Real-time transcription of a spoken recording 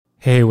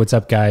Hey, what's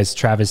up, guys?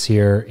 Travis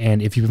here.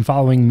 And if you've been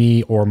following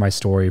me or my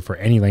story for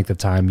any length of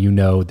time, you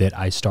know that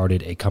I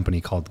started a company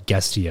called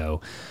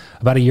Guestio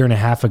about a year and a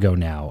half ago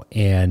now.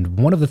 And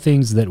one of the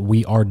things that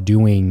we are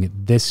doing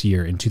this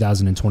year in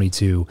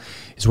 2022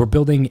 is we're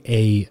building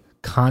a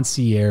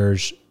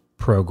concierge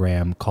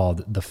program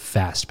called the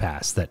Fast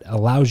Pass that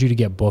allows you to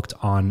get booked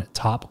on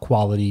top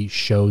quality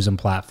shows and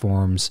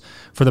platforms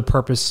for the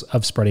purpose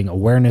of spreading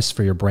awareness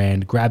for your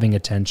brand, grabbing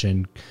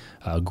attention,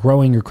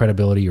 growing your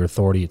credibility, your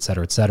authority, et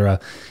cetera, et cetera.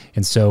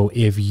 And so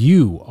if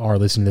you are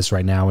listening to this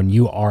right now and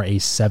you are a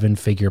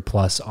 7-figure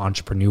plus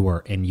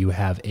entrepreneur and you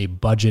have a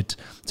budget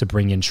to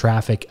bring in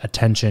traffic,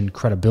 attention,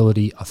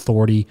 credibility,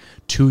 authority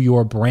to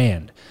your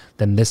brand,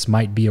 then this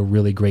might be a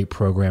really great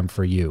program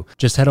for you.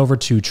 Just head over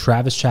to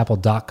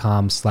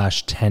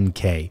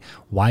travischappell.com/10K.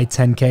 Why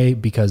 10K?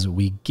 Because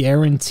we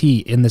guarantee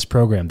in this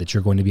program that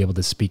you're going to be able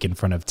to speak in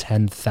front of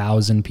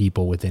 10,000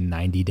 people within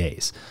 90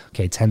 days.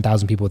 Okay,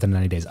 10,000 people within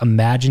 90 days.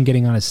 Imagine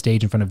getting on a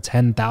stage in front of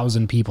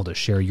 10,000 people to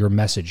share your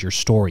message, your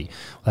story.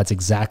 Well, that's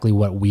exactly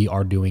what we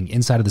are doing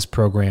inside of this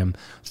program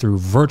through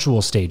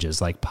virtual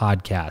stages like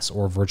podcasts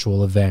or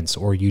virtual events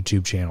or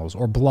YouTube channels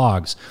or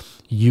blogs.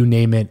 You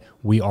name it,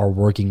 we are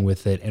working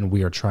with it, and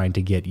we are trying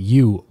to get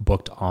you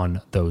booked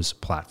on those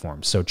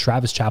platforms. So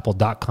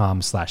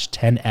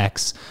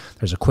travischappell.com/10X.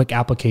 There's a quick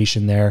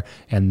application there,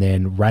 and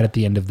then right at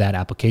the end of that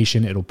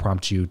application, it'll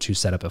prompt you to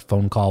set up a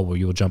phone call where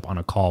you'll jump on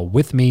a call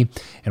with me,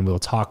 and we'll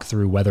talk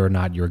through whether or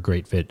not you're a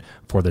great fit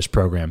for this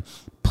program.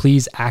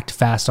 Please act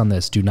fast on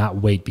this. Do not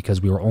wait,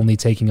 because we are only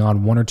taking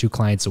on 1 or 2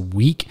 clients a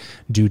week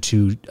due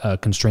to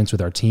constraints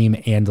with our team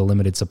and the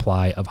limited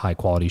supply of high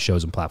quality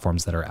shows and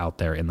platforms that are out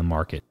there in the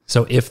market.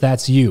 So if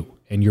that's you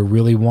and you're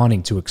really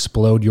wanting to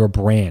explode your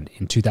brand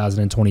in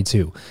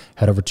 2022,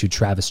 head over to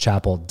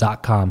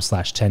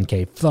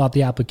travischappell.com/10K, fill out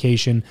the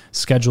application,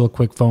 schedule a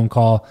quick phone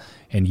call,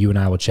 and you and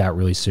I will chat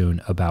really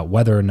soon about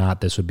whether or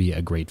not this would be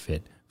a great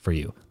fit for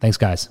you. Thanks,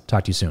 guys.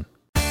 Talk to you soon.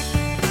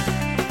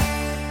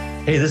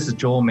 Hey, this is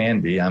Joel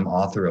Manby. I'm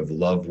author of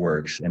Love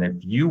Works. And if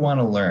you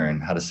want to learn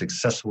how to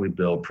successfully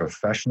build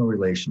professional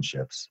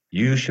relationships,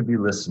 you should be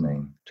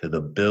listening to the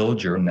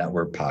Build Your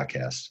Network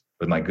podcast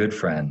with my good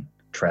friend,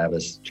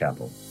 Travis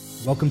Chappell.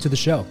 Welcome to the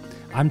show.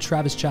 I'm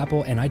Travis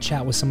Chappell, and I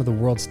chat with some of the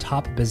world's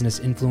top business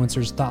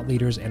influencers, thought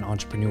leaders, and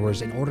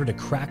entrepreneurs in order to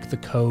crack the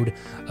code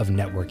of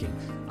networking.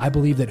 I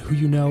believe that who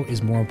you know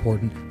is more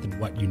important than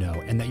what you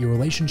know, and that your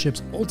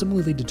relationships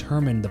ultimately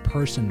determine the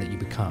person that you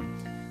become.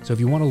 So if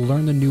you want to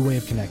learn the new way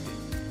of connecting,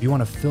 if you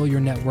want to fill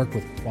your network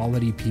with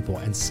quality people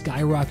and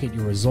skyrocket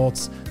your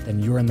results, then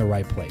you're in the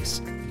right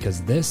place, because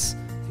this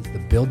is the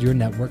Build Your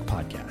Network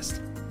podcast.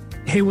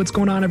 Hey, what's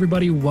going on,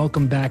 everybody?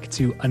 Welcome back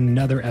to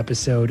another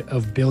episode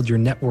of Build Your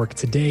Network.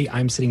 Today,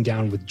 I'm sitting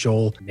down with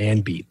Joel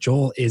Manby.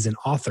 Joel is an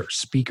author,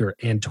 speaker,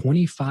 and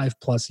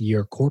 25-plus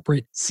year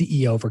corporate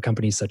CEO for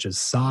companies such as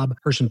Saab,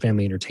 Hirsch &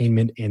 Family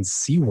Entertainment, and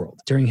SeaWorld.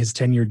 During his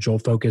tenure, Joel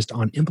focused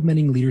on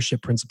implementing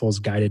leadership principles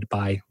guided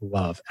by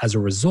love. As a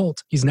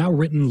result, he's now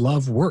written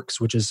Love Works,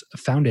 which is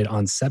founded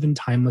on 7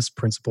 timeless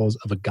principles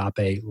of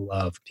agape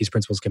love. These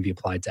principles can be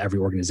applied to every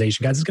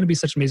organization. Guys, it's going to be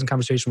such an amazing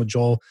conversation with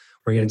Joel.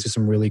 We're getting into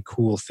some really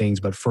cool things.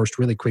 But first,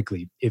 really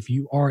quickly, if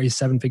you are a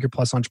 7-figure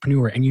plus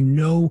entrepreneur and you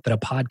know that a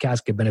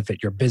podcast could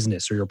benefit your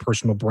business or your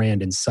personal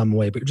brand in some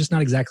way, but you're just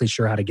not exactly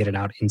sure how to get it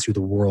out into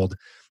the world,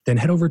 then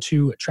head over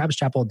to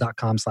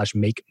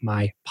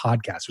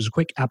travischappell.com/makemypodcast. There's a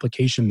quick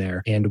application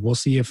there, and we'll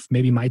see if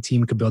maybe my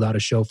team could build out a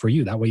show for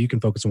you. That way you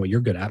can focus on what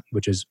you're good at,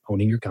 which is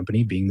owning your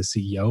company, being the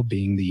CEO,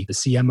 being the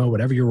CMO,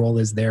 whatever your role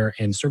is there,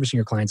 and servicing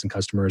your clients and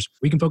customers.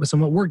 We can focus on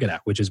what we're good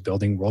at, which is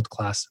building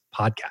world-class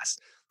podcasts.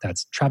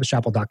 That's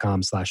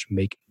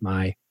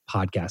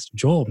travischappell.com/makemypodcast.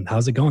 Joel,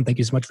 how's it going? Thank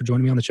you so much for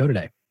joining me on the show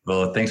today.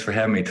 Well, thanks for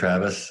having me,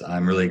 Travis.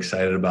 I'm really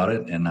excited about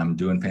it, and I'm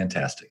doing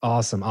fantastic.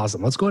 Awesome.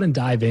 Let's go ahead and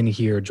dive in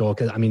here, Joel,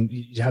 because I mean,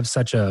 you have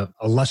such a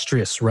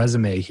illustrious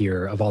resume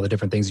here of all the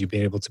different things you've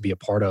been able to be a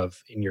part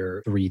of in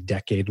your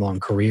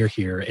 3-decade-long career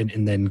here,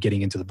 and then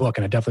getting into the book.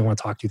 And I definitely want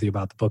to talk to you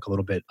about the book a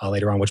little bit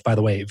later on, which, by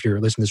the way, if you're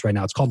listening to this right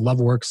now, it's called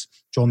Love Works.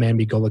 Joel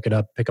Manby, go look it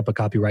up, pick up a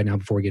copy right now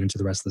before we get into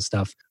the rest of the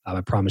stuff.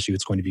 I promise you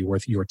it's going to be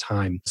worth your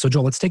time. So,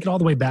 Joel, let's take it all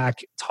the way back,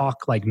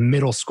 talk like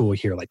middle school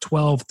here, like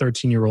 12,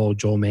 13-year-old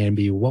Joel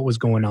Manby. What was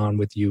going on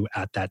with you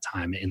at that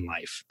time in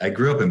life? I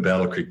grew up in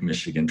Battle Creek,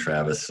 Michigan,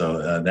 Travis.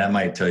 So that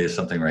might tell you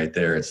something right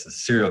there. It's the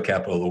cereal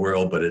capital of the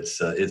world, but it's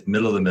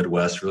middle of the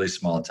Midwest, really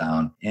small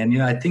town.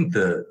 And, I think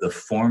the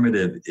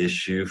formative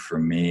issue for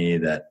me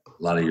that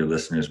a lot of your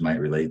listeners might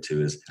relate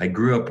to is I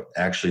grew up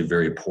actually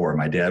very poor.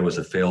 My dad was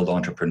a failed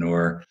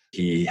entrepreneur.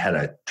 He had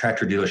a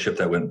tractor dealership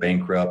that went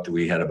bankrupt.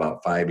 We had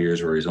about 5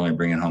 years where he was only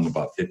bringing home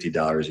about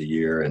 $50 a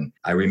year. And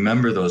I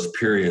remember those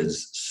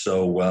periods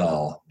so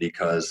well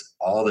because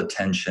all the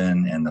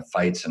tension and the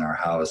fights in our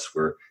house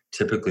were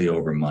typically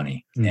over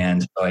money.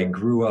 And so I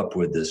grew up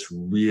with this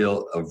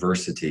real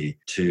aversity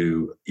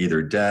to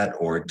either debt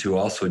or to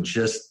also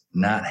just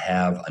not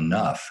have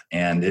enough.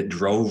 And it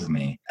drove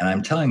me. And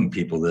I'm telling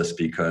people this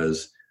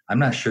because I'm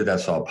not sure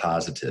that's all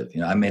positive.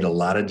 I made a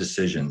lot of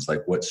decisions,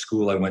 like what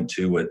school I went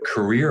to, what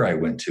career I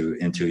went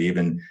into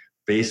even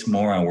based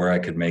more on where I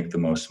could make the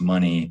most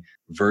money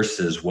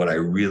versus what I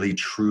really,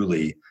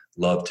 truly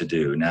love to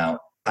do. Now,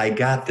 I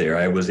got there.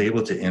 I was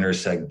able to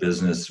intersect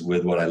business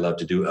with what I love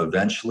to do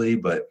eventually,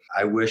 but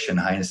I wish in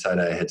hindsight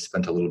I had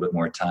spent a little bit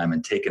more time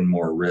and taken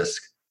more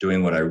risk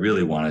doing what I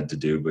really wanted to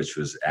do, which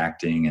was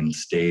acting and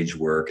stage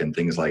work and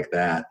things like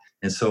that.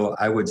 And so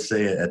I would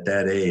say at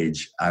that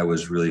age, I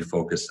was really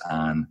focused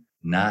on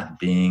not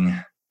being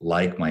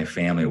like my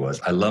family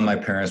was. I love my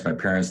parents. My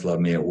parents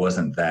love me. It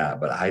wasn't that,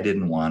 but I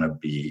didn't want to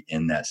be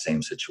in that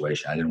same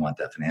situation. I didn't want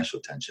that financial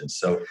tension.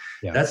 So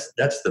that's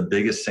the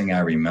biggest thing I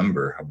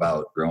remember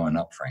about growing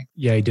up, Frank.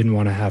 Yeah, you didn't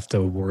want to have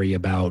to worry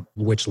about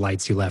which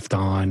lights you left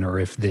on or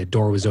if the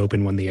door was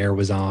open when the air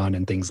was on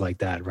and things like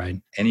that, right?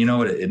 And you know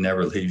what? It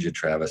never leaves you,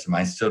 Travis. I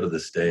mean, still to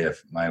this day,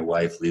 if my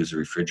wife leaves the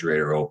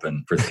refrigerator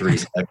open for 3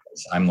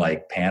 seconds, I'm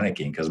like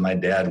panicking because my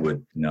dad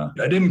would,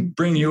 I didn't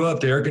bring you up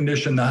to air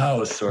condition the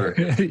house or...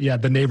 Yeah,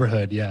 the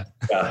neighborhood, yeah.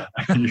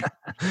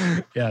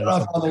 Yeah.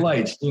 Off all the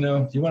lights, do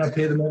you want to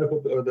pay the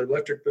medical bill or the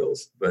electric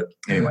bills? But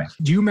anyway.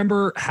 Do you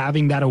remember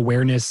having that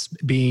awareness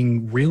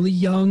being really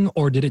young,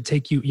 or did it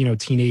take you,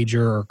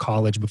 teenager or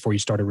college before you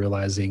started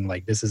realizing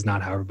like this is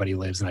not how everybody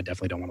lives and I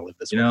definitely don't want to live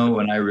this way?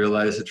 When I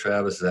realized it,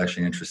 Travis, is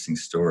actually an interesting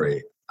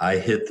story. I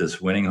hit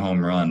this winning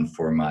home run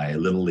for my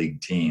little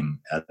league team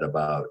at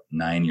about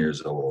 9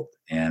 years old.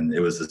 And it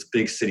was this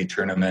big city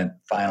tournament,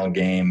 final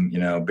game,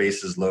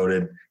 bases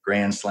loaded,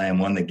 grand slam,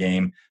 won the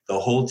game. The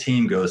whole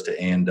team goes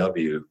to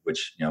A&W,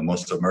 which,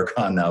 most of them are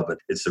gone now, but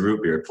it's the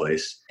root beer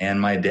place. And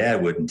my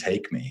dad wouldn't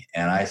take me.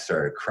 And I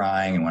started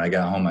crying. And when I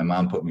got home, my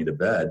mom put me to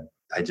bed.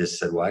 I just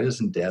said, why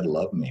doesn't dad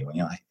love me?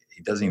 Well,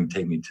 he doesn't even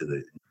take me to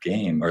the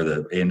game or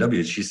the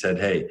A&W. She said,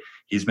 hey,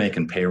 he's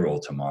making payroll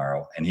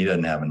tomorrow and he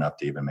doesn't have enough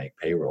to even make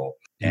payroll.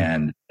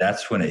 And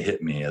that's when it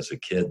hit me as a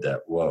kid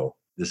that, whoa,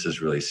 this is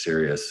really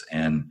serious.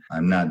 And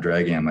I'm not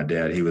dragging on my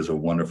dad. He was a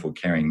wonderful,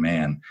 caring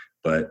man,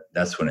 but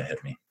that's when it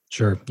hit me.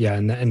 Sure. Yeah.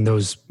 And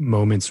those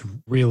moments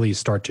really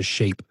start to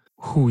shape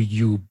who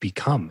you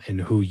become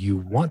and who you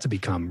want to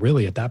become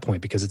really at that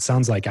point, because it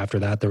sounds like after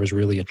that, there was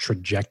really a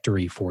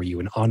trajectory for you,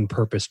 an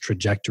on-purpose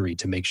trajectory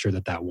to make sure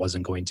that that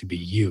wasn't going to be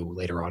you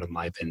later on in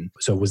life. And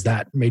so was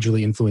that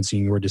majorly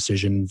influencing your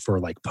decision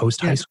for like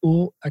post-high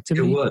school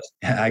activity? It was.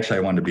 Actually,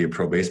 I wanted to be a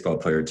pro baseball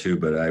player too,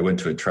 but I went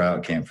to a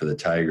tryout camp for the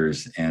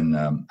Tigers and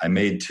I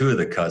made 2 of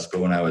the cuts,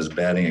 but when I was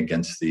batting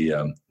against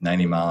the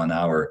 90 mile an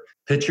hour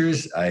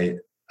pitchers, I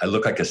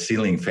looked like a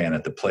ceiling fan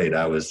at the plate.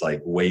 I was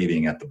like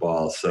waving at the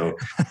ball. So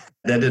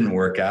that didn't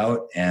work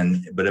out.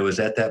 But it was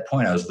at that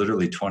point, I was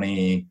literally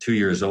 22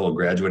 years old,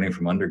 graduating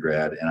from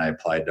undergrad, and I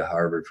applied to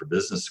Harvard for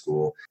business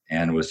school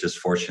and was just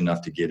fortunate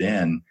enough to get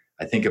in.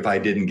 I think if I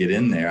didn't get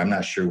in there, I'm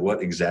not sure what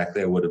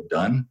exactly I would have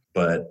done,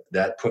 but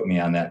that put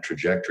me on that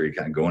trajectory,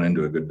 kind of going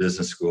into a good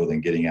business school,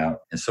 then getting out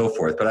and so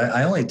forth. But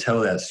I only tell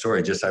that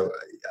story,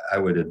 I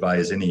would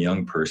advise any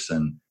young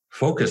person,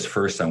 focus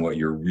first on what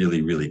you're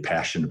really, really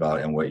passionate about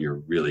and what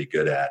you're really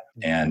good at.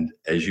 And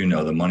as you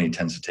know, the money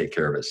tends to take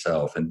care of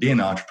itself. And being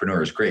an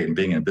entrepreneur is great and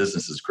being in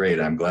business is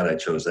great. I'm glad I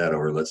chose that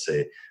over, let's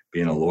say,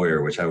 being a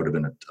lawyer, which I would have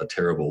been a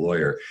terrible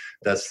lawyer.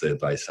 That's the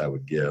advice I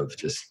would give.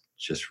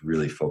 Just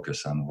really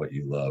focus on what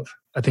you love.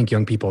 I think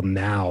young people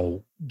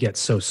now get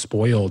so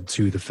spoiled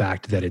to the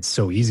fact that it's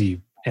so easy.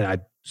 And I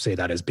say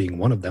that as being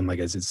one of them, like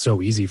as it's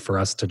so easy for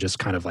us to just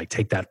kind of like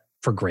take that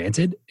for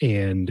granted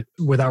and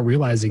without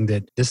realizing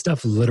that this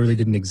stuff literally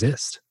didn't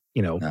exist,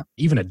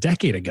 even a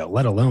decade ago,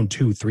 let alone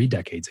 2-3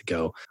 decades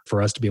ago,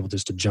 for us to be able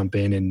just to jump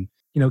in and,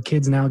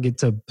 kids now get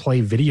to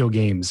play video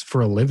games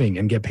for a living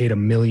and get paid $1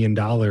 million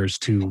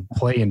to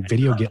play in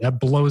video games.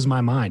 That blows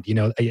my mind,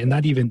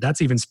 and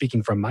that's even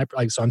speaking from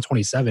so I'm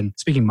 27,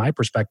 speaking my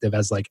perspective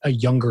as like a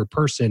younger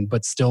person,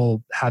 but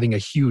still having a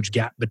huge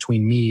gap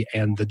between me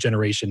and the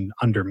generation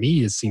under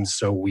me seems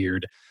so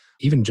weird.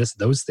 Even just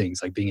those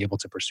things, like being able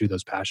to pursue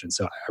those passions.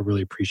 So I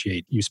really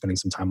appreciate you spending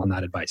some time on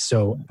that advice.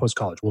 So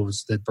post-college, what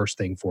was the first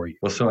thing for you?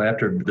 Well, so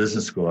after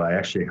business school, I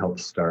actually helped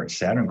start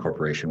Saturn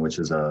Corporation, which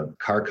is a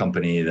car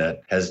company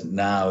that has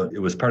now, it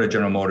was part of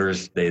General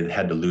Motors. They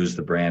had to lose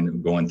the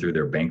brand going through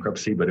their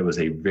bankruptcy, but it was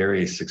a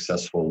very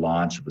successful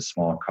launch of a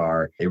small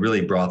car. It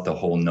really brought the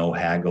whole no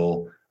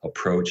haggle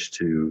approach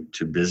to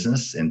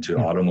business and to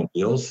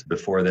automobiles.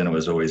 Before then, it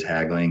was always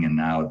haggling, and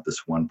now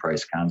this one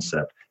price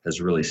concept has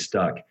really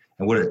stuck.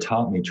 And what it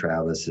taught me,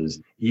 Travis,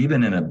 is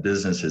even in a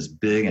business as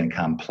big and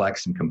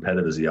complex and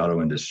competitive as the auto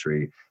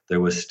industry, there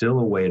was still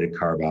a way to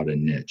carve out a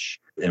niche.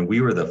 And we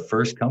were the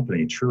first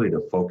company truly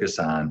to focus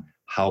on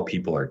how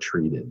people are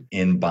treated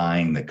in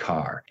buying the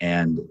car.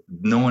 And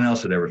no one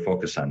else would ever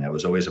focus on that. It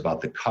was always about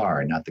the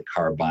car, not the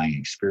car buying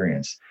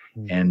experience.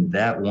 And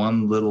that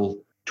one little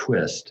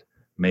twist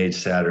made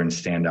Saturn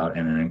stand out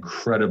in an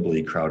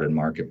incredibly crowded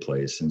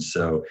marketplace. And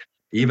so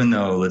even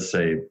though, let's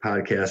say,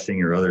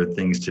 podcasting or other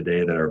things today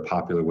that are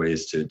popular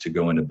ways to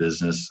go into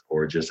business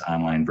or just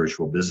online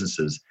virtual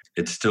businesses,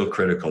 it's still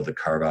critical to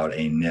carve out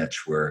a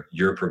niche where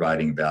you're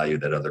providing value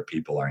that other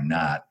people are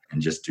not.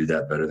 and just do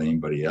that better than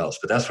anybody else.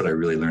 But that's what I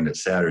really learned at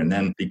Saturn. And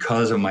then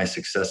because of my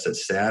success at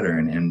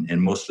Saturn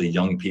and mostly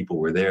young people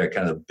were there,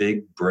 kind of a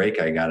big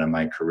break I got in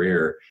my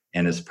career.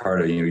 And as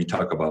part of, you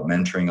talk about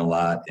mentoring a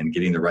lot and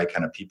getting the right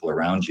kind of people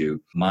around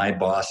you. My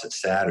boss at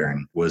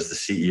Saturn was the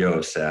CEO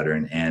of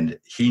Saturn, and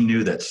he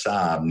knew that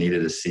Saab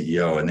needed a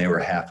CEO, and they were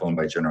half owned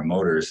by General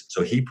Motors.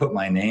 So he put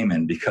my name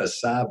in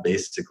because Saab,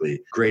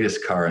 basically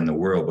greatest car in the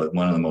world, but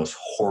one of the most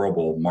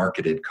horrible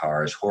marketed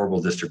cars,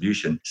 horrible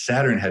distribution.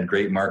 Saturn had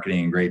great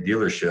marketing and great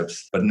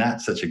dealerships, but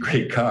not such a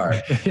great car.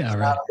 Yeah,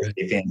 right.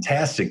 A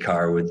fantastic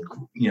car with,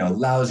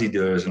 lousy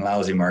dealers and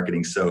lousy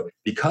marketing. So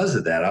because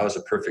of that, I was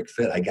a perfect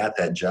fit. I got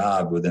that job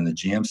within the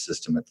GM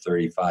system at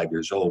 35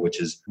 years old,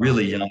 which is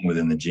really young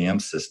within the GM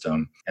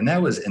system. And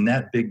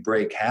that big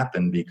break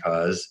happened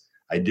because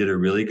I did a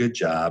really good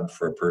job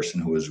for a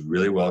person who was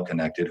really well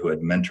connected, who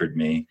had mentored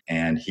me,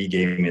 and he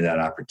gave me that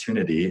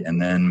opportunity.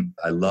 And then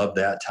I loved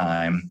that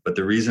time. But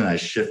the reason I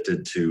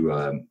shifted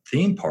to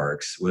theme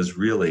parks was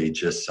really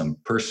just some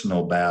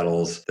personal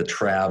battles, the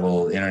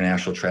travel,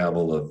 international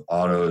travel of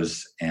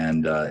autos.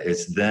 And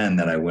it's then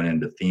that I went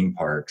into theme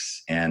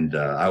parks. And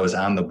I was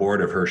on the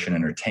board of Herschend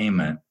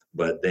Entertainment,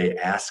 but they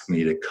asked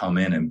me to come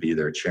in and be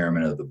their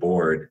chairman of the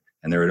board.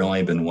 And there had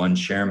only been one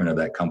chairman of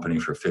that company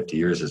for 50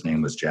 years. His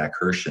name was Jack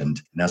Herschend.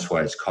 And that's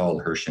why it's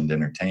called Herschend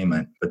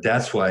Entertainment. But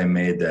that's why I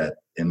made that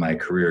in my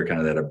career, kind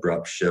of that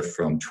abrupt shift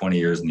from 20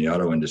 years in the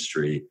auto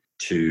industry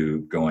to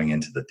going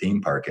into the theme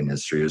park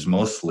industry. It was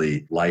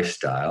mostly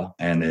lifestyle.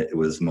 And it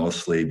was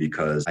mostly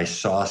because I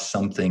saw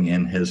something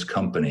in his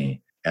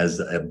company as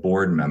a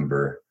board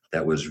member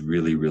that was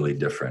really, really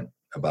different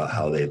about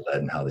how they led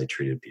and how they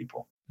treated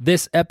people.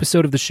 This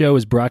episode of the show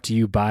is brought to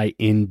you by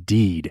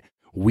Indeed.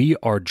 We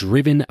are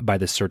driven by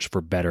the search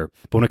for better.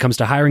 But when it comes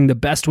to hiring, the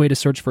best way to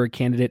search for a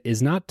candidate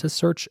is not to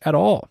search at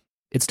all.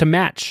 It's to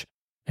match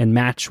and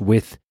match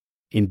with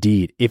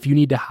Indeed. If you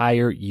need to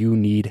hire, you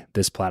need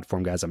this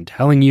platform, guys. I'm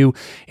telling you,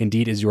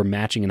 Indeed is your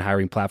matching and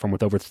hiring platform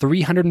with over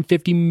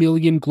 350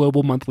 million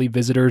global monthly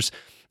visitors,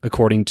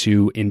 according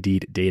to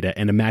Indeed data,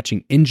 and a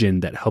matching engine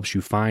that helps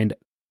you find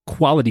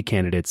quality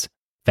candidates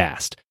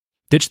fast.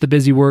 Ditch the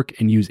busy work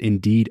and use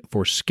Indeed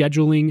for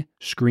scheduling,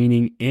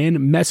 screening, and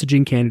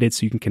messaging candidates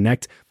so you can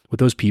connect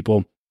with those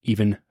people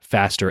even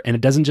faster. And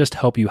it doesn't just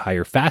help you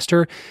hire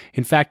faster.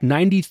 In fact,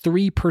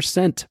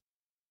 93%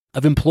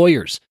 of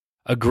employers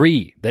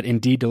agree that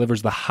Indeed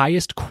delivers the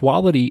highest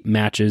quality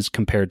matches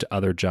compared to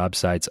other job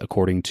sites,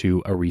 according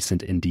to a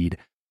recent Indeed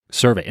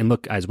survey. And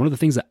look, guys, one of the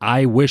things that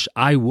I wish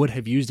I would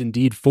have used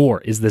Indeed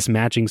for is this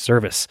matching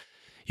service.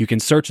 You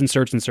can search and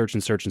search and search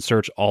and search and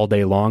search all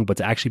day long, but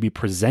to actually be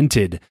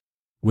presented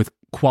with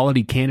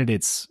quality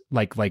candidates,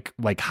 like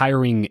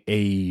hiring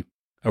a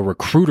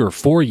recruiter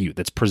for you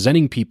that's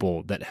presenting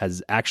people that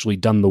has actually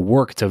done the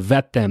work to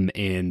vet them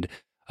and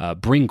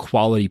bring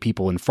quality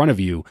people in front of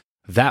you,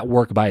 that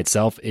work by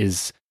itself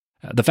is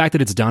the fact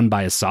that it's done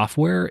by a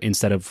software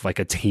instead of like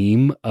a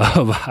team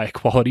of high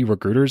quality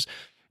recruiters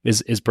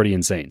is pretty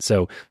insane.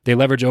 So they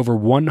leverage over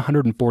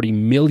 140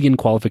 million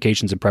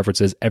qualifications and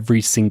preferences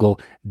every single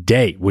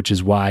day, which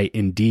is why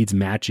Indeed's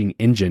matching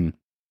engine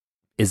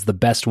is the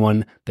best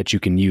one that you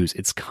can use.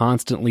 It's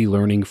constantly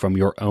learning from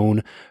your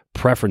own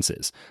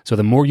preferences. So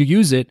the more you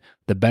use it,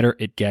 the better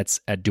it gets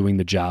at doing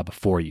the job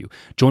for you.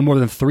 Join more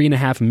than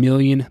 3.5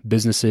 million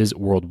businesses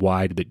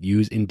worldwide that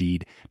use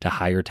Indeed to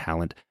hire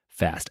talent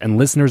fast. And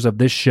listeners of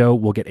this show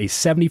will get a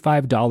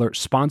 $75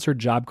 sponsored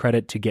job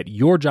credit to get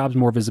your jobs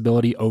more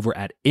visibility over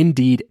at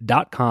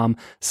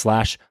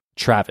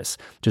Indeed.com/Travis.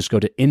 Just go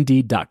to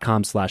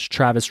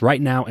Indeed.com/Travis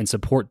right now and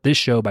support this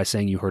show by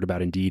saying you heard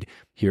about Indeed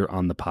here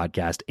on the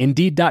podcast.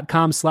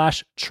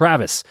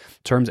 Indeed.com/Travis.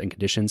 Terms and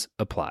conditions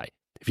apply.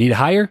 If you need to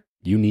hire,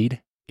 you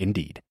need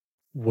Indeed.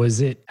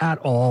 Was it at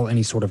all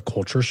any sort of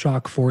culture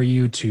shock for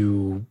you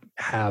to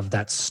have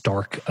that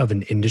stark of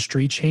an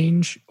industry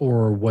change?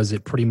 Or was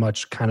it pretty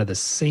much kind of the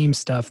same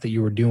stuff that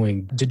you were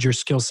doing? Did your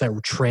skill set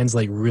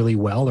translate really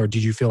well? Or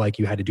did you feel like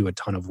you had to do a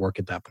ton of work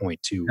at that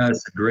point too?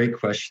 That's a great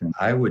question.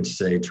 I would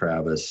say,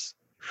 Travis,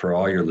 for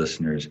all your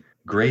listeners,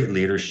 great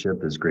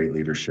leadership is great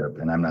leadership.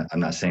 And I'm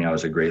not saying I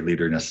was a great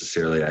leader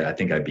necessarily. I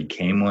think I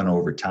became one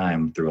over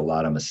time through a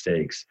lot of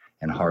mistakes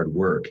and hard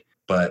work.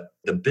 But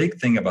the big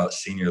thing about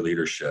senior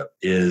leadership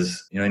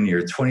is, in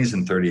your 20s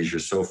and 30s, you're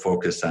so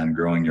focused on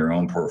growing your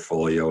own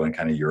portfolio and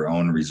kind of your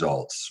own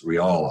results. We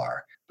all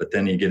are. But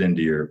then you get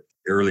into your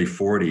early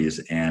 40s,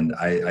 and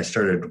I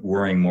started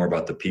worrying more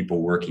about the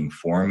people working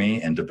for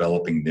me and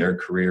developing their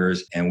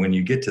careers. And when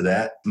you get to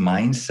that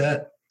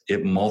mindset,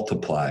 it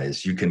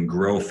multiplies. You can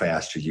grow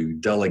faster. You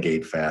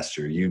delegate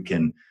faster.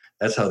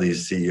 That's how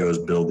these CEOs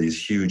build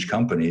these huge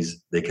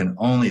companies. They can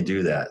only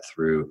do that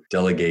through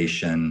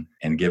delegation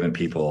and giving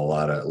people a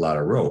lot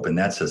of rope. And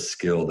that's a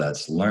skill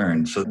that's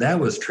learned. So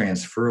that was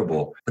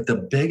transferable. But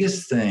the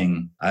biggest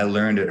thing I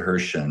learned at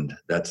Herschend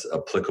that's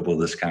applicable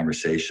to this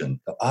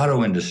conversation, the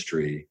auto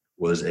industry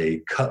was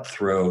a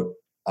cutthroat,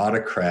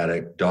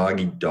 autocratic,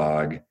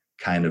 dog-eat-dog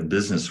kind of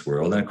business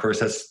world. And of course,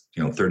 that's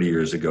 30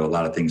 years ago. A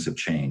lot of things have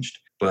changed.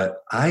 But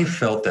I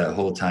felt that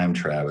whole time,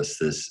 Travis,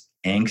 this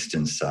angst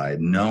inside,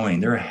 knowing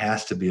there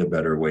has to be a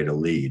better way to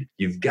lead.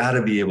 You've got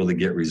to be able to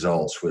get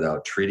results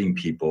without treating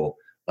people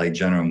like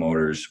General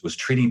Motors was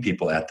treating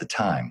people at the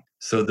time.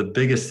 So the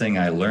biggest thing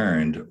I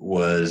learned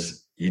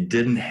was you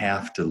didn't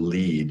have to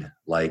lead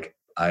like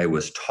I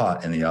was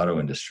taught in the auto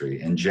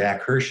industry. And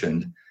Jack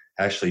Hershend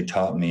actually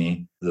taught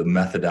me the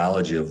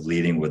methodology of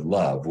leading with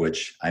love,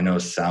 which I know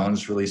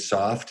sounds really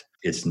soft.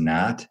 It's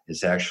not.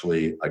 It's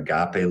actually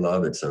agape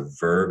love. It's a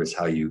verb. It's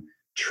how you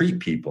treat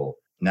people,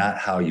 not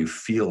how you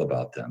feel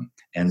about them.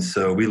 And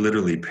so we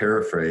literally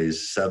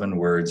paraphrase 7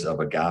 words of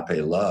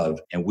agape love,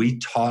 and we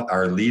taught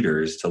our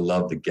leaders to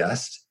love the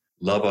guest,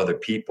 love other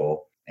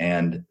people,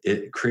 and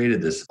it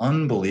created this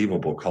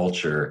unbelievable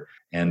culture.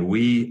 And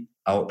we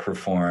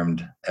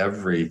outperformed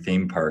every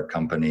theme park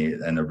company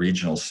in the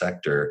regional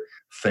sector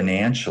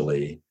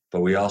financially,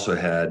 but we also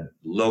had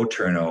low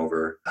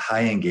turnover,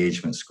 high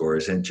engagement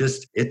scores. And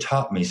it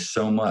taught me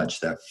so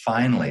much that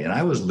finally, and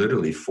I was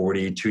literally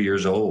 42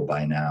 years old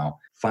by now,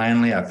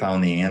 finally I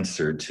found the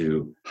answer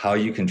to how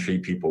you can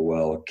treat people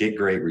well, get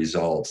great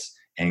results,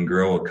 and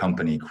grow a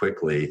company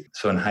quickly.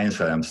 So in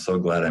hindsight, I'm so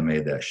glad I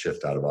made that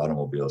shift out of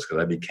automobiles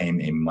because I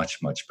became a much,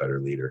 much better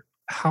leader.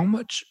 How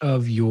much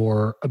of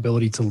your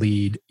ability to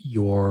lead,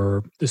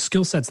 the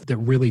skill sets that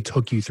really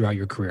took you throughout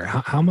your career,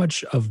 how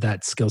much of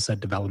that skill set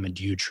development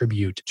do you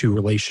attribute to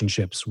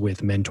relationships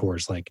with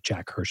mentors like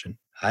Jack Hershend?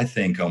 I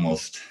think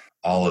almost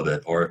all of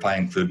it, or if I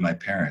include my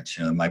parents.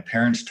 My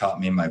parents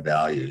taught me my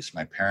values.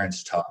 My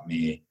parents taught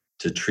me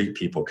to treat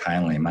people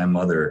kindly. My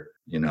mother,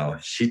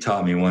 she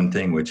taught me one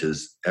thing, which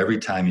is every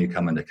time you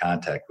come into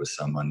contact with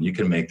someone, you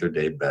can make their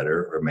day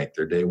better or make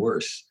their day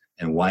worse.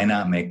 And why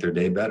not make their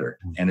day better?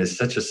 And it's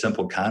such a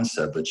simple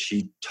concept, but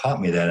she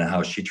taught me that and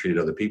how she treated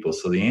other people.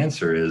 So the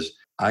answer is,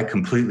 I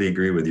completely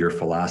agree with your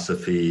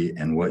philosophy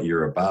and what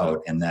you're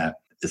about, and that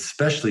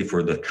especially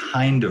for the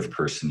kind of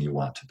person you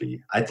want to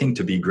be. I think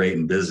to be great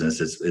in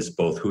business is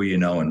both who you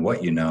know and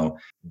what you know,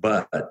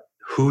 but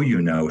who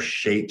you know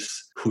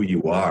shapes who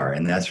you are.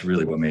 And that's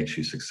really what makes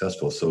you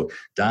successful. So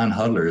Don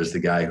Hudler is the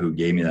guy who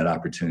gave me that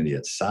opportunity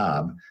at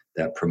Saab,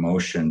 that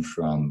promotion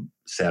from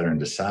Saturn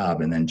to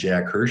Saab. And then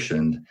Jack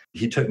Hershend,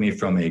 he took me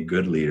from a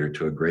good leader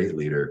to a great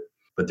leader.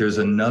 But there's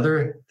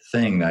another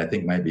thing that I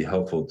think might be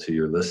helpful to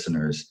your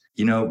listeners.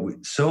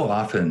 So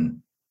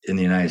often in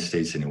the United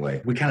States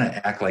anyway, we kind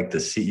of act like the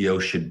CEO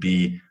should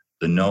be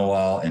the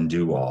know-all and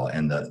do-all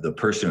and the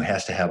person who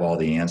has to have all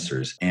the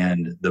answers.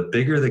 And the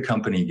bigger the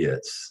company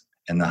gets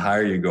and the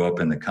higher you go up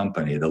in the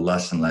company, the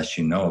less and less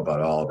you know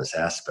about all of its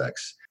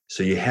aspects.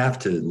 So you have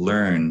to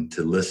learn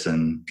to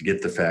listen, to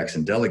get the facts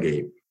and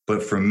delegate.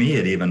 But for me,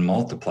 it even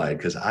multiplied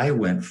because I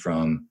went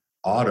from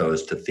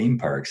autos to theme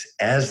parks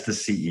as the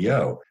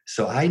CEO.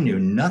 So I knew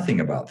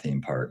nothing about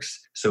theme parks.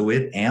 So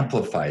it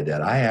amplified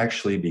that. I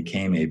actually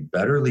became a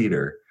better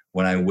leader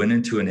when I went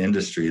into an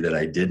industry that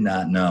I did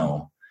not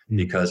know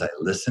because I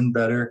listened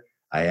better.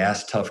 I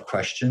asked tough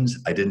questions.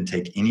 I didn't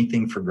take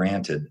anything for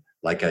granted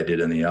like I did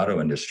in the auto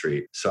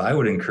industry. So I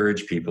would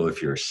encourage people,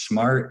 if you're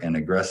smart and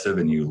aggressive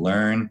and you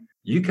learn,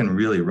 you can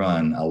really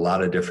run a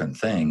lot of different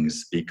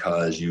things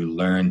because you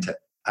learn to,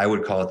 I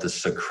would call it the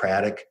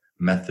Socratic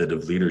method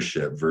of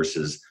leadership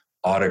versus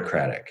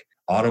autocratic.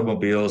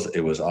 Automobiles,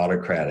 it was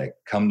autocratic.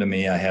 Come to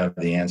me, I have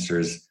the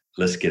answers,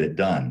 let's get it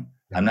done.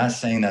 I'm not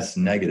saying that's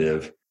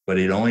negative, but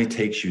it only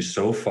takes you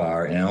so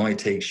far and it only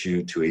takes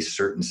you to a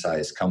certain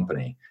size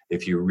company.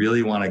 If you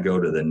really want to go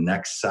to the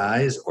next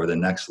size or the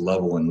next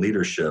level in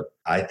leadership,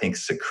 I think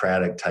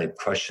Socratic type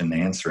question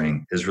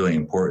answering is really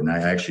important. I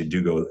actually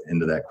do go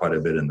into that quite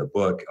a bit in the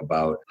book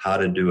about how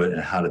to do it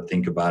and how to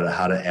think about it,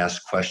 how to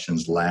ask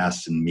questions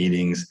last in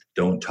meetings,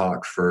 don't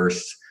talk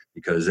first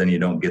because then you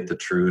don't get the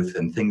truth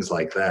and things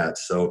like that.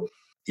 So,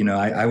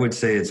 I would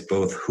say it's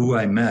both who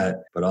I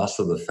met, but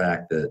also the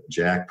fact that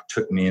Jack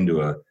took me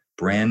into a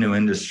brand new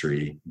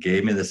industry,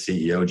 gave me the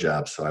CEO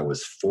job. So I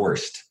was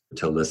forced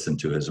to listen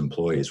to his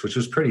employees, which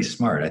was pretty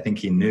smart. I think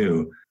he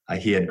knew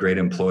he had great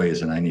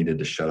employees and I needed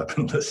to shut up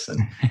and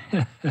listen.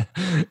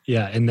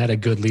 Yeah. And that a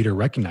good leader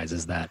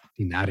recognizes that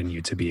in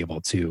you to be able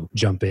to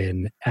jump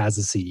in as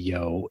a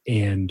CEO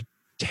and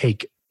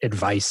take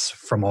advice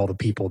from all the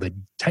people that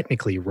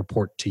technically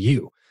report to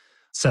you.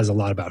 Says a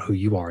lot about who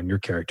you are and your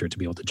character to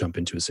be able to jump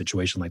into a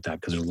situation like that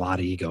because there's a lot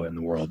of ego in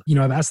the world.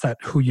 I've asked that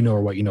who you know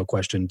or what you know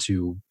question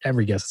to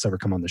every guest that's ever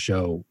come on the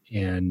show.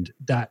 And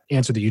that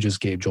answer that you just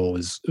gave, Joel,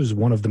 is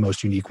one of the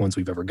most unique ones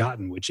we've ever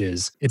gotten, which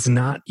is it's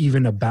not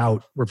even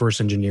about reverse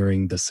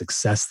engineering the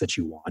success that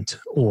you want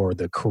or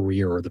the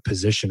career or the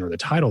position or the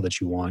title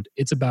that you want.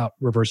 It's about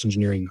reverse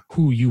engineering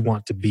who you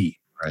want to be.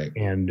 Right.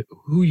 And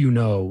who you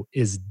know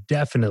is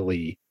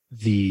definitely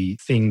the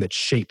thing that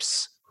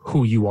shapes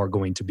who you are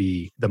going to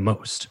be the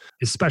most,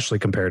 especially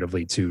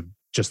comparatively to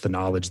just the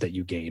knowledge that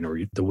you gain or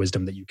the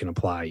wisdom that you can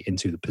apply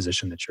into the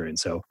position that you're in.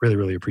 So really,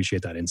 really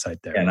appreciate that insight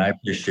there. And I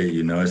appreciate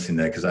you noticing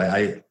that because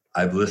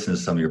I've listened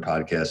to some of your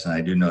podcasts and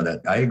I do know that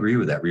I agree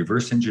with that.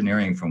 Reverse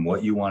engineering from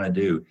what you want to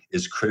do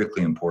is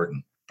critically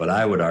important. But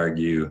I would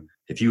argue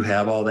if you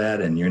have all that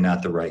and you're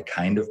not the right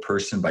kind of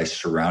person by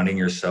surrounding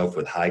yourself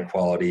with high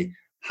quality,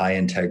 high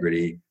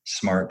integrity,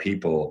 smart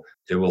people,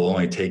 it will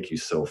only take you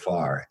so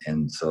far.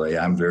 And so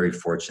I'm very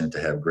fortunate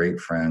to have great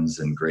friends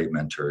and great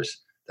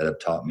mentors that have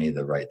taught me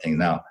the right thing.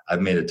 Now, I've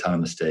made a ton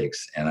of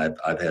mistakes, and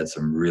I've had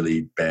some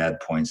really bad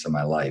points in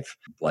my life,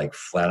 like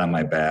flat on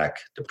my back,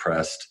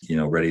 depressed,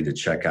 ready to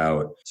check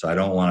out. So I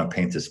don't want to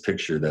paint this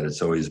picture that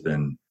it's always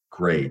been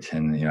great.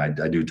 And,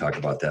 I do talk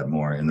about that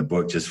more in the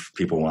book, just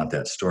people want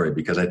that story,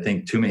 because I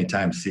think too many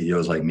times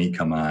CEOs like me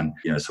come on,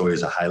 it's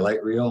always a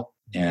highlight reel.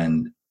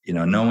 And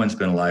no one's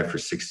been alive for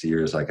 60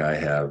 years like I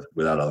have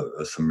without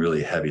some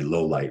really heavy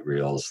low light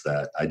reels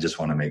that I just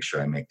want to make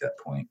sure I make that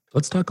point.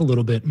 Let's talk a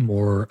little bit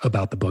more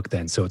about the book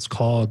then. So it's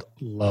called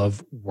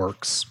Love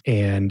Works,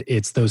 and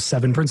it's those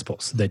 7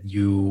 principles that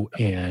you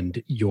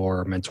and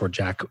your mentor,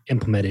 Jack,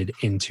 implemented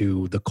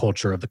into the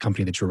culture of the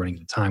company that you were running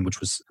at the time,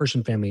 which was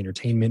Hershon Family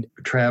Entertainment.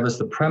 Travis,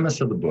 the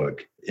premise of the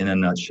book in a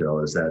nutshell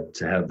is that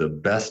to have the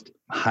best,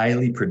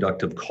 highly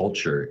productive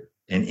culture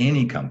in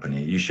any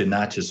company, you should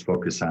not just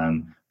focus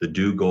on the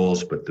do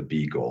goals, but the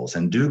be goals.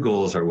 And do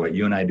goals are what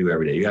you and I do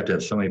every day. You have to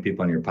have so many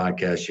people on your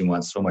podcast. You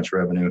want so much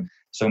revenue,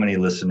 so many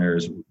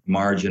listeners,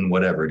 margin,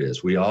 whatever it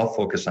is. We all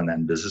focus on that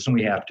in business, and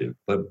we have to.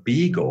 But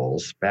be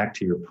goals, back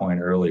to your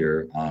point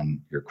earlier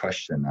on your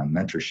question on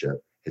mentorship,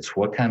 it's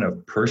what kind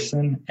of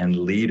person and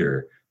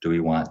leader do we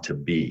want to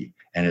be?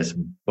 And it's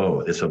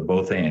both. It's a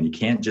both and. You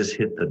can't just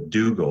hit the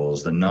do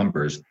goals, the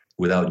numbers,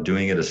 without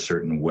doing it a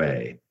certain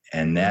way.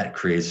 And that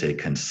creates a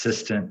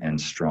consistent and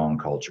strong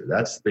culture.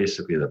 That's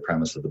basically the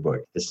premise of the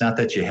book. It's not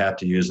that you have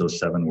to use those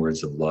 7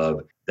 words of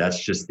love.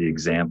 That's just the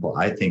example.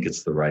 I think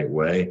it's the right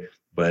way,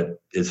 but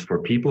it's for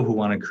people who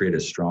want to create a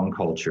strong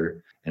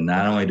culture. And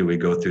not only do we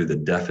go through the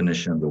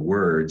definition of the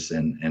words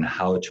and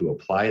how to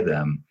apply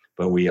them,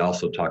 but we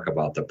also talk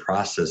about the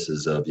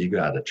processes of you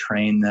got to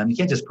train them. You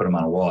can't just put them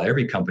on a wall.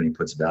 Every company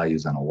puts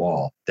values on a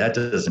wall. That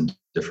doesn't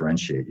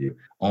differentiate you.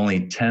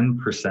 Only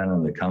 10%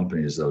 of the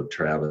companies, though,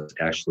 Travis,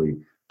 actually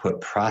put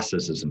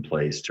processes in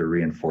place to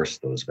reinforce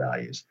those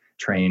values.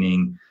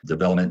 Training,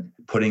 development,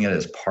 putting it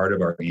as part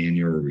of our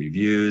annual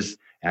reviews,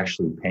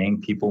 actually paying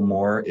people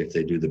more if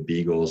they do the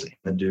be goals and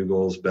the do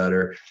goals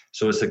better.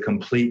 So it's a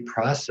complete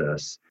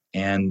process.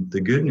 And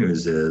the good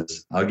news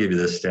is, I'll give you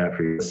this stat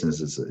for your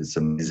listeners, it's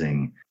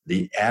amazing.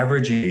 The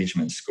average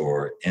engagement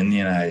score in the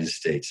United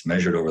States,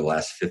 measured over the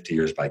last 50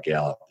 years by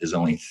Gallup, is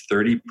only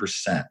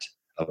 30%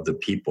 of the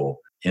people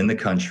in the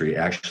country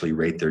actually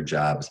rate their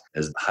jobs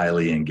as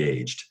highly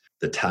engaged.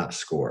 The top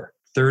score,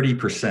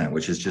 30%,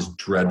 which is just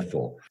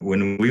dreadful.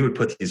 When we would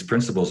put these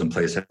principles in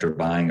place after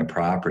buying a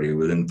property,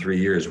 within 3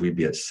 years, we'd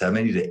be at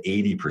 70 to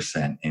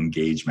 80%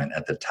 engagement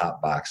at the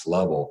top box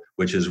level,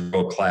 which is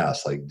world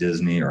class, like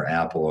Disney or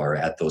Apple are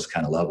at those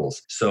kind of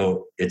levels.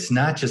 So it's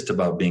not just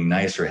about being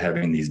nice or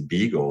having these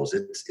be goals.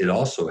 It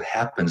also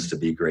happens to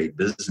be great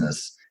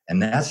business.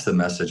 And that's the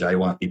message I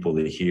want people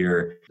to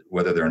hear,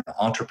 whether they're an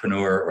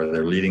entrepreneur or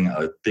they're leading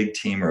a big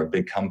team or a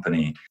big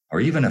company or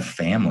even a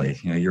family.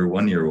 Your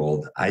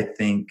 1-year-old. I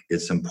think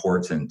it's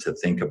important to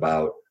think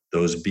about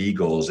those be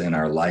goals in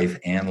our life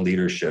and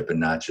leadership and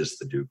not just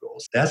the do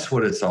goals. That's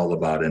what it's all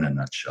about in a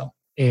nutshell.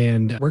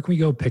 And where can we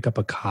go pick up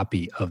a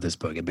copy of this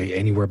book?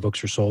 Anywhere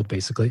books are sold,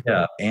 basically?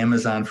 Yeah,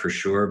 Amazon for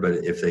sure.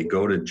 But if they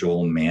go to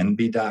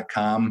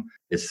joelmanby.com,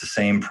 it's the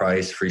same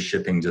price, free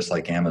shipping, just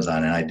like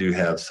Amazon. And I do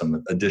have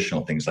some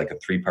additional things, like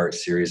a 3-part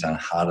series on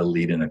how to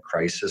lead in a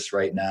crisis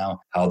right now,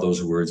 how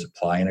those words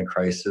apply in a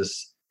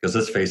crisis. Because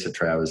let's face it,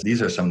 Travis,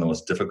 these are some of the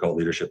most difficult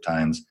leadership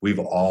times we've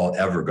all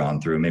ever gone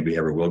through, maybe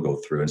ever will go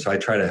through. And so I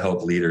try to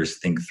help leaders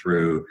think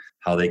through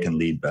how they can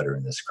lead better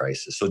in this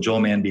crisis. So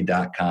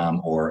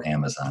joelmanby.com or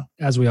Amazon.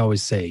 As we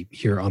always say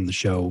here on the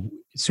show,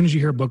 as soon as you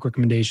hear a book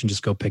recommendation,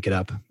 just go pick it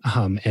up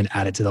and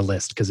add it to the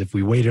list. Because if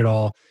we wait at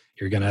all,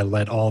 you're going to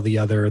let all the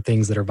other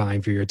things that are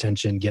vying for your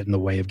attention get in the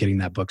way of getting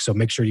that book. So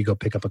make sure you go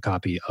pick up a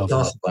copy of it. It's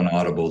also on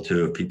Audible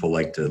too, if people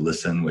like to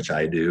listen, which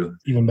I do.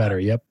 Even better.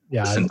 Yep.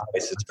 Yeah. Listen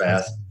twice as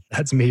fast.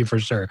 That's me for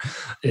sure,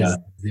 is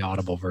the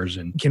Audible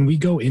version. Can we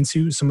go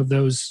into some of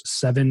those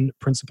 7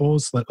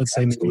 principles? Let's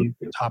say maybe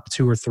top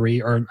 2 or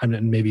 3, or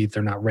maybe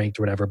they're not ranked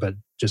or whatever, but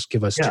just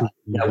give us 2.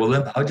 Yeah,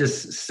 well, I'll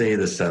just say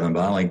the 7,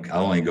 but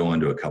I'll only go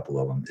into a couple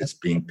of them. It's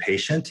being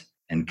patient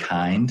and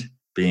kind,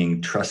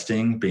 being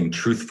trusting, being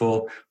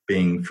truthful,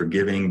 being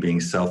forgiving, being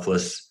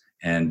selfless,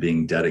 and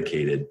being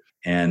dedicated.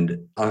 And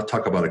I'll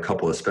talk about a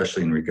couple,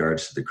 especially in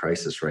regards to the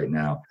crisis right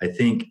now. I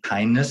think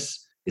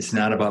kindness, it's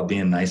not about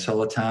being nice all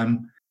the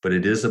time, but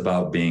it is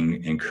about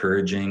being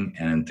encouraging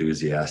and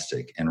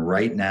enthusiastic. And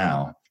right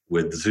now,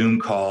 with Zoom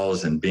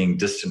calls and being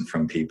distant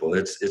from people,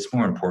 it's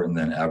more important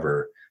than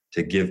ever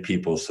to give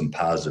people some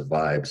positive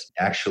vibes.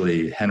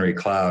 Actually, Henry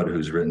Cloud,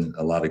 who's written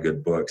a lot of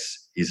good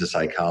books, he's a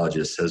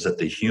psychologist, says that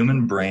the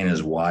human brain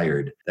is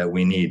wired that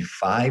we need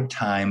 5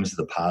 times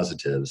the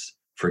positives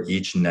for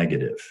each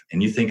negative.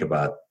 And you think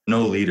about,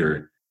 no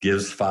leader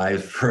gives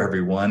 5 for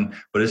everyone,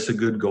 but it's a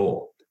good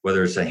goal,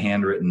 whether it's a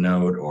handwritten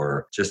note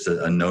or just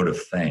a note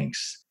of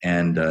thanks.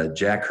 And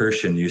Jack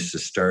Hershon used to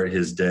start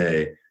his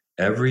day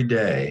every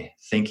day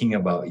thinking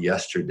about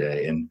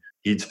yesterday and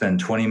he'd spend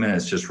 20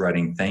 minutes just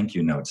writing thank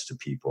you notes to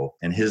people.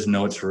 And his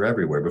notes were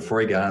everywhere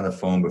before he got on the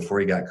phone, before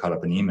he got caught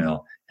up in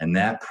email. And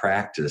that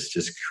practice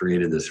just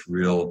created this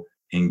real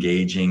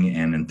engaging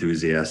and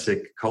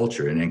enthusiastic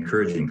culture and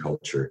encouraging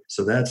culture.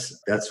 So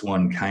that's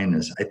one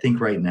kindness. I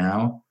think right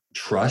now,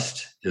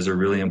 trust is a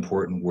really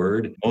important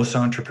word. Most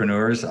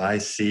entrepreneurs I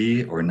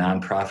see, or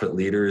nonprofit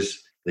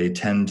leaders, they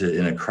tend to,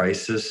 in a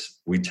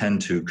crisis, we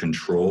tend to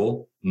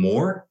control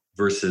more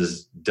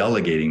versus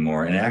delegating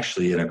more. And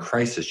actually, in a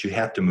crisis, you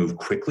have to move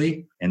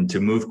quickly. And to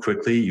move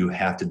quickly, you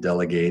have to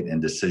delegate, and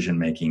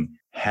decision-making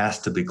has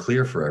to be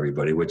clear for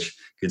everybody, which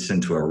gets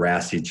into a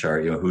RASI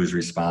chart, who's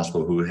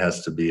responsible, who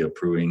has to be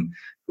approving,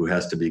 who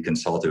has to be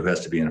consulted, who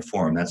has to be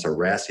informed. That's a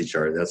RASI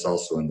chart. That's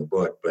also in the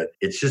book. But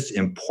it's just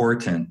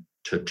important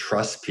to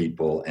trust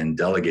people and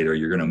delegate, or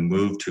you're going to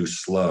move too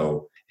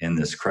slow in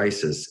this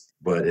crisis.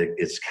 But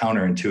it's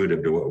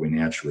counterintuitive to what we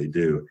naturally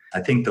do.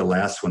 I think the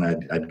last one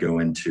I'd go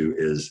into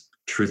is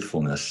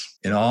truthfulness.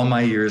 In all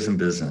my years in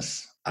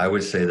business, I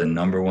would say the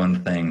number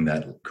one thing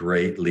that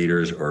great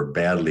leaders or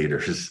bad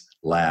leaders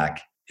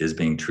lack is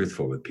being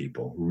truthful with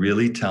people,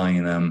 really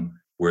telling them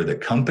where the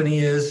company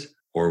is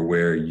or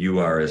where you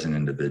are as an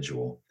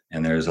individual.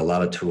 And there's a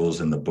lot of tools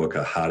in the book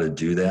of how to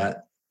do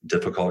that.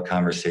 Difficult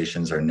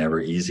conversations are never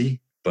easy,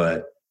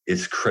 but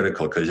it's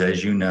critical because,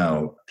 as you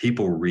know,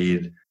 people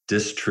read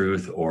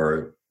distruth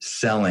or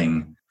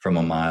selling from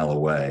a mile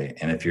away.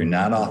 And if you're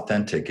not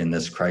authentic in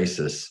this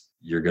crisis,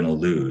 you're going to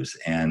lose.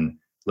 And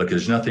look,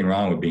 there's nothing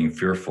wrong with being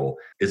fearful.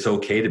 It's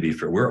okay to be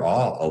fearful. We're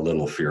all a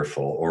little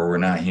fearful, or we're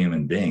not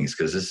human beings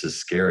because this is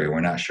scary.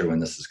 We're not sure when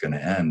this is going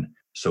to end.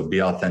 So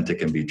be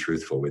authentic and be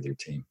truthful with your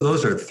team.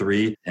 Those are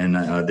three, and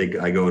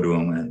I go to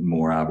them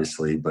more,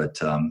 obviously, but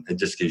it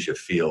just gives you a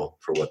feel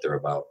for what they're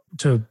about.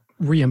 To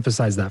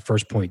reemphasize that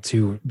first point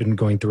too, been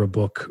going through a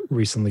book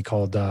recently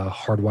called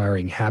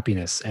Hardwiring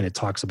Happiness, and it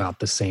talks about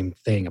the same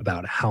thing,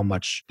 about how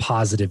much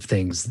positive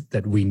things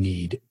that we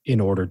need in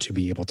order to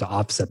be able to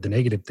offset the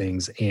negative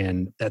things.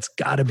 And that's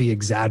got to be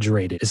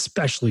exaggerated,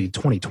 especially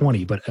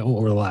 2020, but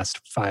over the last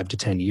 5 to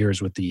 10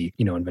 years with the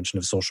invention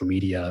of social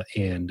media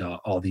and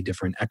all the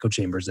different echo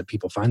chambers that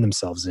people find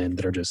themselves in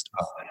that are just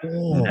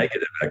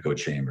negative echo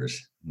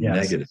chambers. Yes,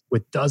 negative,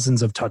 with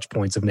dozens of touch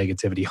points of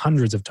negativity,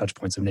 hundreds of touch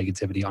points of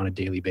negativity on a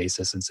daily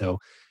basis. And so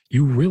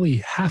you really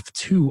have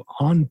to,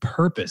 on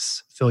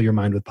purpose, fill your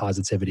mind with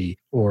positivity,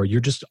 or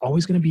you're just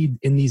always going to be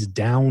in these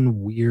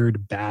down,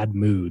 weird, bad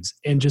moods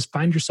and just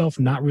find yourself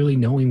not really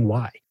knowing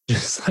why.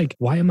 Just like,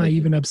 why am I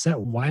even upset?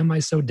 Why am I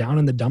so down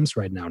in the dumps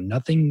right now?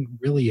 Nothing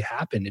really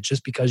happened. It's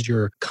just because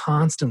you're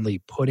constantly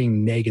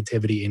putting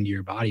negativity into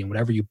your body, and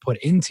whatever you put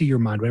into your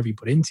mind, whatever you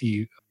put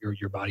into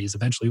your body is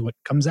eventually what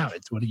comes out.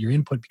 It's what your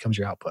input becomes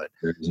your output.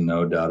 There's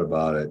no doubt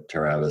about it,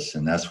 Travis.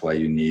 And that's why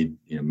you need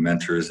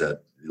mentors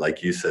that,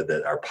 like you said,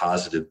 that are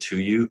positive to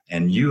you.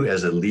 And you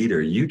as a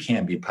leader, you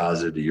can't be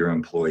positive to your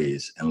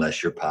employees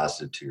unless you're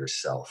positive to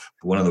yourself.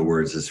 One of the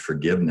words is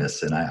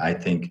forgiveness. And I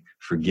think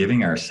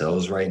forgiving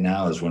ourselves right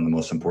now is one of the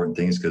most important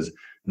things, because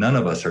none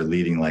of us are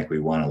leading like we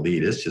want to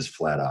lead. It's just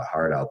flat out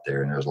hard out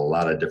there. And there's a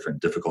lot of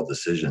different difficult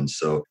decisions.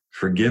 So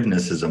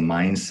forgiveness is a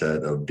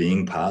mindset of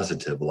being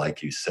positive,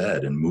 like you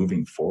said, and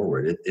moving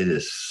forward. It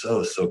is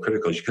so, so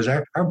critical, because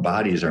our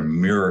bodies are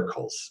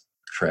miracles,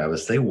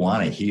 Travis. They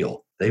want to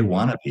heal. They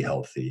want to be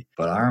healthy,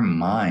 but our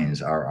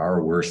minds are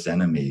our worst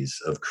enemies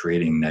of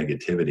creating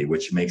negativity,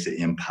 which makes it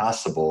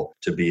impossible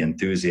to be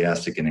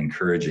enthusiastic and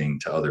encouraging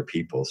to other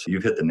people. So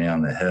you've hit the nail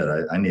on the head.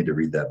 I need to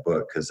read that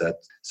book because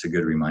that's a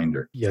good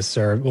reminder. Yes,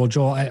 sir. Well,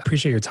 Joel, I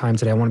appreciate your time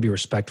today. I want to be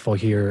respectful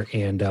here,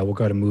 and we'll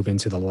go ahead and move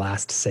into the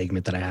last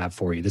segment that I have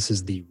for you. This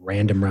is the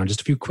random round.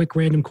 Just a few quick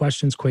random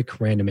questions,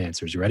 quick random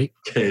answers. You ready?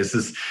 Okay, this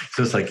is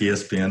just like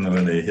ESPN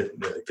when they hit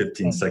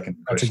 15-second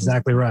questions. That's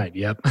exactly right.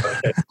 Yep.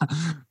 Okay.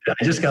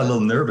 I just got a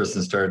little nervous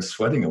and started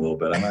sweating a little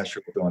bit. I'm not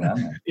sure what's going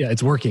on there. Yeah,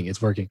 it's working. It's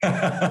working.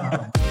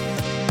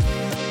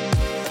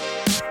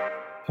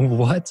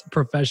 What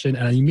profession,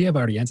 and you may have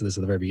already answered this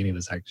at the very beginning of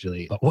this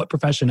actually, but what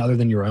profession other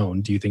than your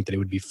own do you think that it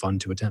would be fun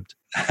to attempt?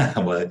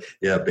 Well,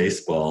 yeah,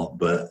 baseball.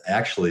 But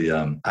actually,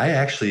 I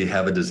actually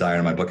have a desire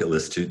on my bucket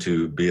list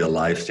to be a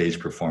live stage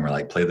performer,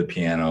 like play the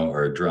piano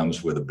or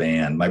drums with a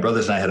band. My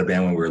brothers and I had a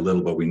band when we were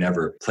little, but we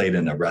never played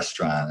in a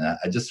restaurant. And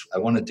I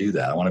want to do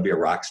that. I want to be a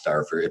rock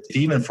star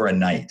even for a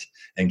night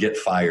and get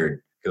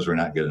fired because we're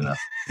not good enough.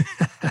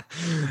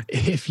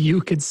 If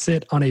you could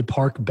sit on a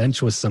park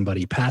bench with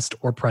somebody, past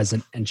or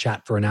present, and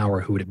chat for an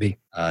hour, who would it be?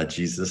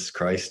 Jesus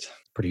Christ.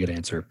 Pretty good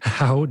answer.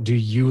 How do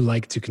you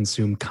like to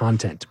consume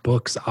content?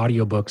 Books,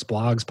 audiobooks,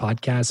 blogs,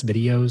 podcasts,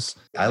 videos?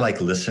 I like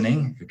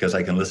listening because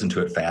I can listen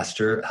to it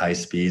faster, high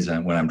speeds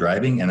when I'm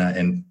driving,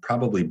 and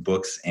probably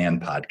books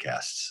and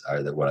podcasts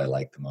are what I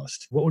like the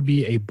most. What would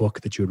be a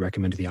book that you would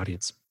recommend to the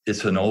audience?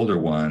 It's an older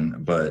one,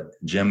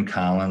 but Jim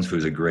Collins,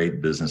 who's a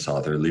great business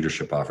author,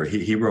 leadership author,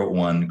 he wrote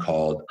one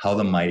called How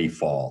the Mighty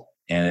Fall.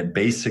 And it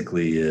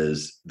basically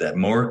is that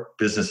more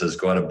businesses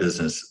go out of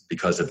business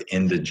because of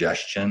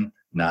indigestion,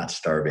 not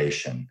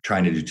starvation,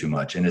 trying to do too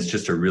much. And it's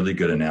just a really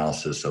good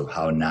analysis of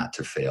how not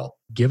to fail.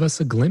 Give us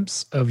a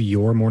glimpse of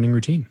your morning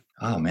routine.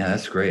 Oh man,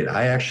 that's great.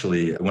 I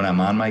actually, when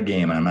I'm on my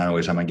game, and I'm not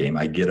always on my game,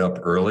 I get up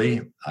early.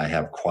 I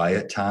have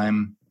quiet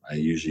time. I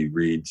usually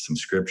read some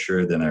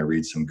scripture, then I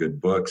read some good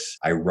books.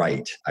 I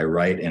write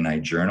and I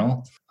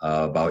journal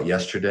about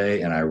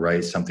yesterday, and I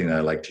write something that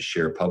I like to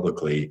share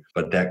publicly.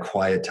 But that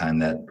quiet time,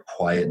 that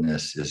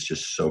quietness is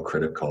just so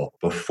critical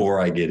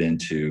before I get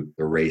into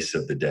the race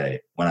of the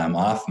day. When I'm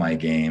off my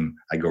game,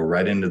 I go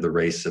right into the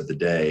race of the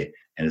day.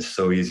 And it's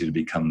so easy to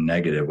become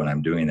negative when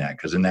I'm doing that,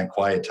 because in that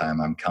quiet time,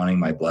 I'm counting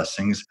my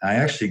blessings. I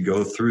actually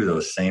go through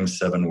those same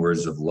 7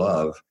 words of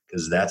love,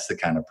 because that's the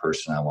kind of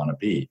person I want to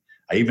be.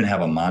 I even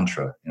have a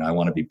mantra, I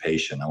want to be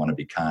patient. I want to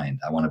be kind.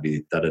 I want to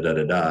be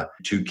da-da-da-da-da,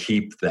 to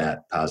keep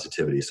that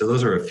positivity. So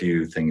those are a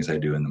few things I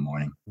do in the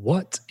morning.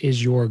 What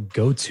is your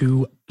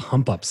go-to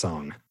pump-up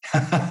song?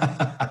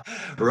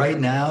 Right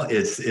now,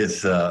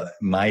 it's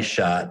My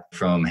Shot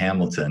from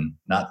Hamilton,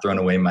 Not Throwing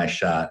Away My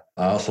Shot.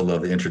 I also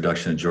love the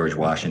introduction of George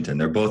Washington.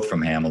 They're both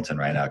from Hamilton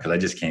right now, because I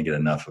just can't get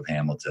enough of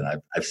Hamilton.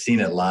 I've seen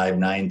it live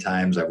 9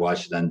 times. I've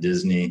watched it on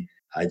Disney.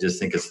 I just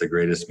think it's the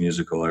greatest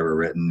musical ever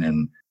written,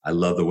 and I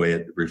love the way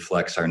it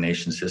reflects our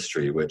nation's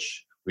history,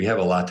 which we have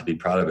a lot to be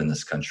proud of in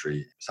this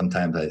country.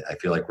 Sometimes I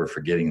feel like we're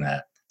forgetting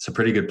that. It's a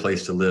pretty good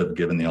place to live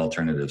given the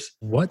alternatives.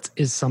 What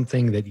is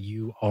something that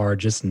you are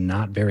just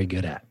not very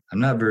good at? I'm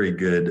not very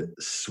good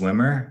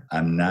swimmer.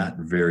 I'm not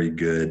very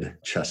good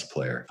chess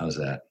player. How's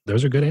that?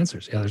 Those are good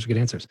answers. Yeah, those are good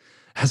answers.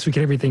 As we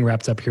get everything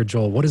wrapped up here,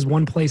 Joel, what is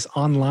one place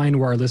online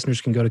where our listeners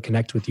can go to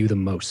connect with you the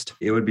most?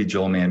 It would be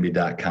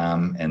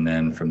joelmanby.com. And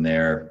then from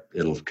there,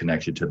 it'll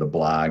connect you to the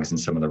blogs and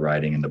some of the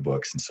writing and the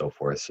books and so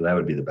forth. So that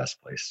would be the best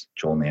place,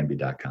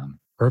 joelmanby.com.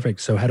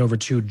 Perfect. So head over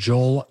to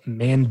Joel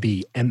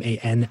Manby,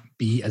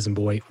 M-A-N-B as in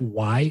boy,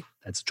 Y.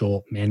 That's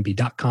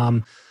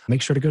joelmanby.com.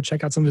 Make sure to go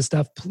check out some of his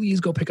stuff.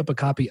 Please go pick up a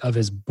copy of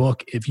his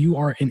book. If you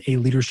are in a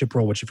leadership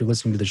role, which if you're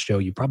listening to the show,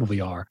 you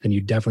probably are, then you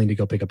definitely need to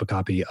go pick up a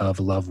copy of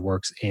Love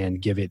Works and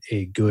give it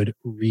a good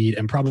read,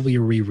 and probably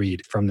a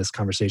reread from this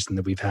conversation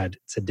that we've had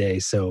today.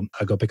 So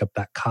go pick up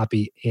that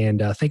copy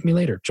and thank me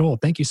later. Joel,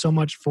 thank you so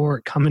much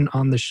for coming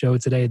on the show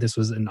today. This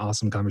was an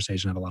awesome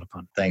conversation. I had a lot of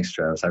fun. Thanks,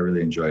 Travis. I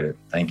really enjoyed it.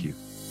 Thank you.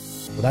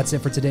 Well, that's it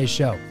for today's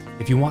show.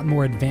 If you want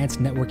more advanced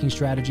networking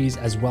strategies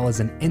as well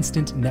as an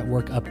instant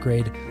network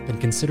upgrade, then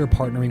consider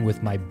partnering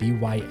with my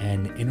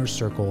BYN Inner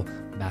Circle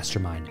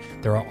Mastermind.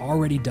 There are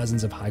already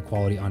dozens of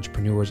high-quality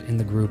entrepreneurs in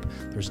the group.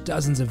 There's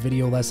dozens of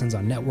video lessons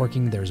on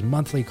networking. There's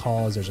monthly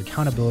calls. There's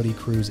accountability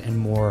crews and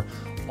more,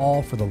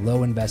 all for the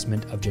low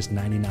investment of just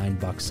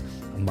 $99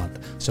 a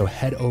month. So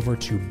head over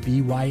to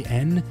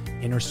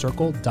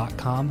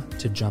byninnercircle.com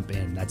to jump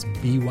in. That's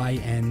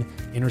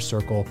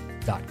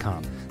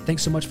byninnercircle.com.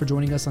 Thanks so much for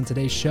joining us on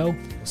today's show.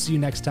 We'll see you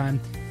next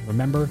time.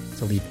 Remember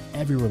to leave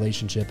every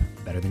relationship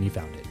better than you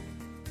found it.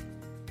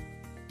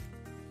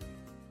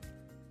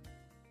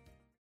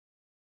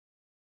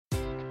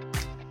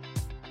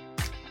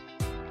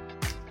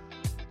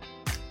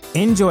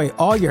 Enjoy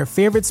all your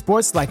favorite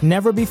sports like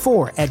never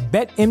before at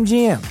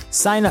BetMGM.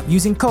 Sign up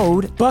using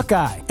code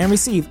Buckeye and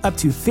receive up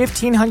to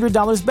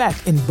 $1,500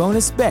 back in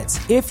bonus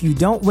bets if you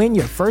don't win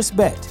your first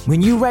bet.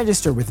 When you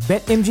register with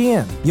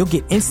BetMGM, you'll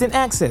get instant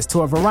access to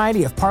a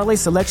variety of parlay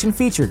selection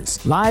features,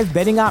 live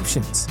betting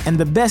options, and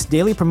the best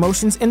daily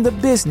promotions in the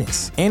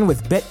business. And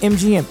with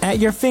BetMGM at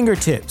your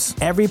fingertips,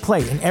 every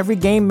play and every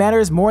game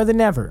matters more than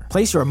ever.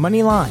 Place your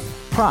money line,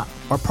 prop,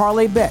 or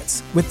parlay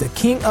bets with the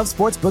king of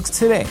sportsbooks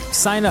today.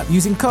 Sign up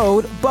using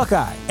code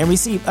Buckeye and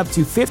receive up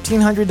to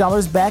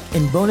 $1,500 back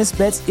in bonus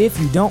bets if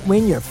you don't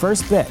win your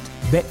first bet.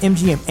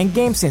 BetMGM and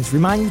GameSense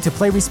remind you to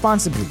play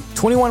responsibly.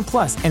 21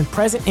 plus and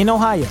present in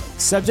Ohio,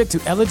 subject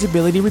to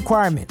eligibility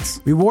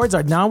requirements. Rewards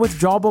are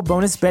non-withdrawable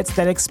bonus bets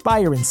that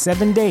expire in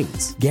 7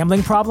 days.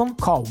 Gambling problem?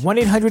 Call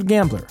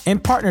 1-800-GAMBLER. In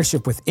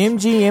partnership with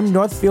MGM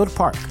Northfield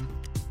Park.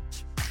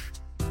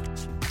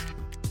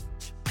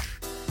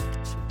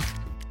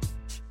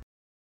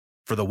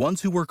 For the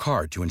ones who work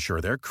hard to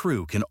ensure their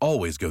crew can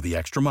always go the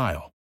extra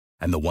mile,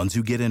 and the ones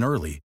who get in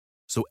early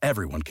so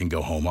everyone can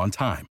go home on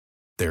time,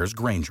 there's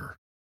Grainger,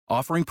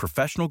 offering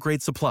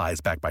professional-grade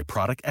supplies backed by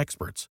product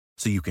experts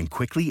so you can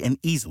quickly and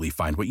easily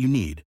find what you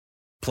need.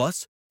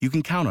 Plus, you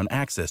can count on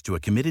access to a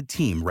committed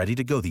team ready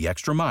to go the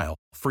extra mile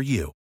for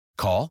you.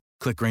 Call,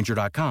 click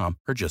Grainger.com,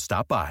 or just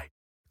stop by.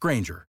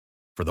 Grainger,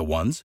 for the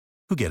ones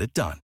who get it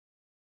done.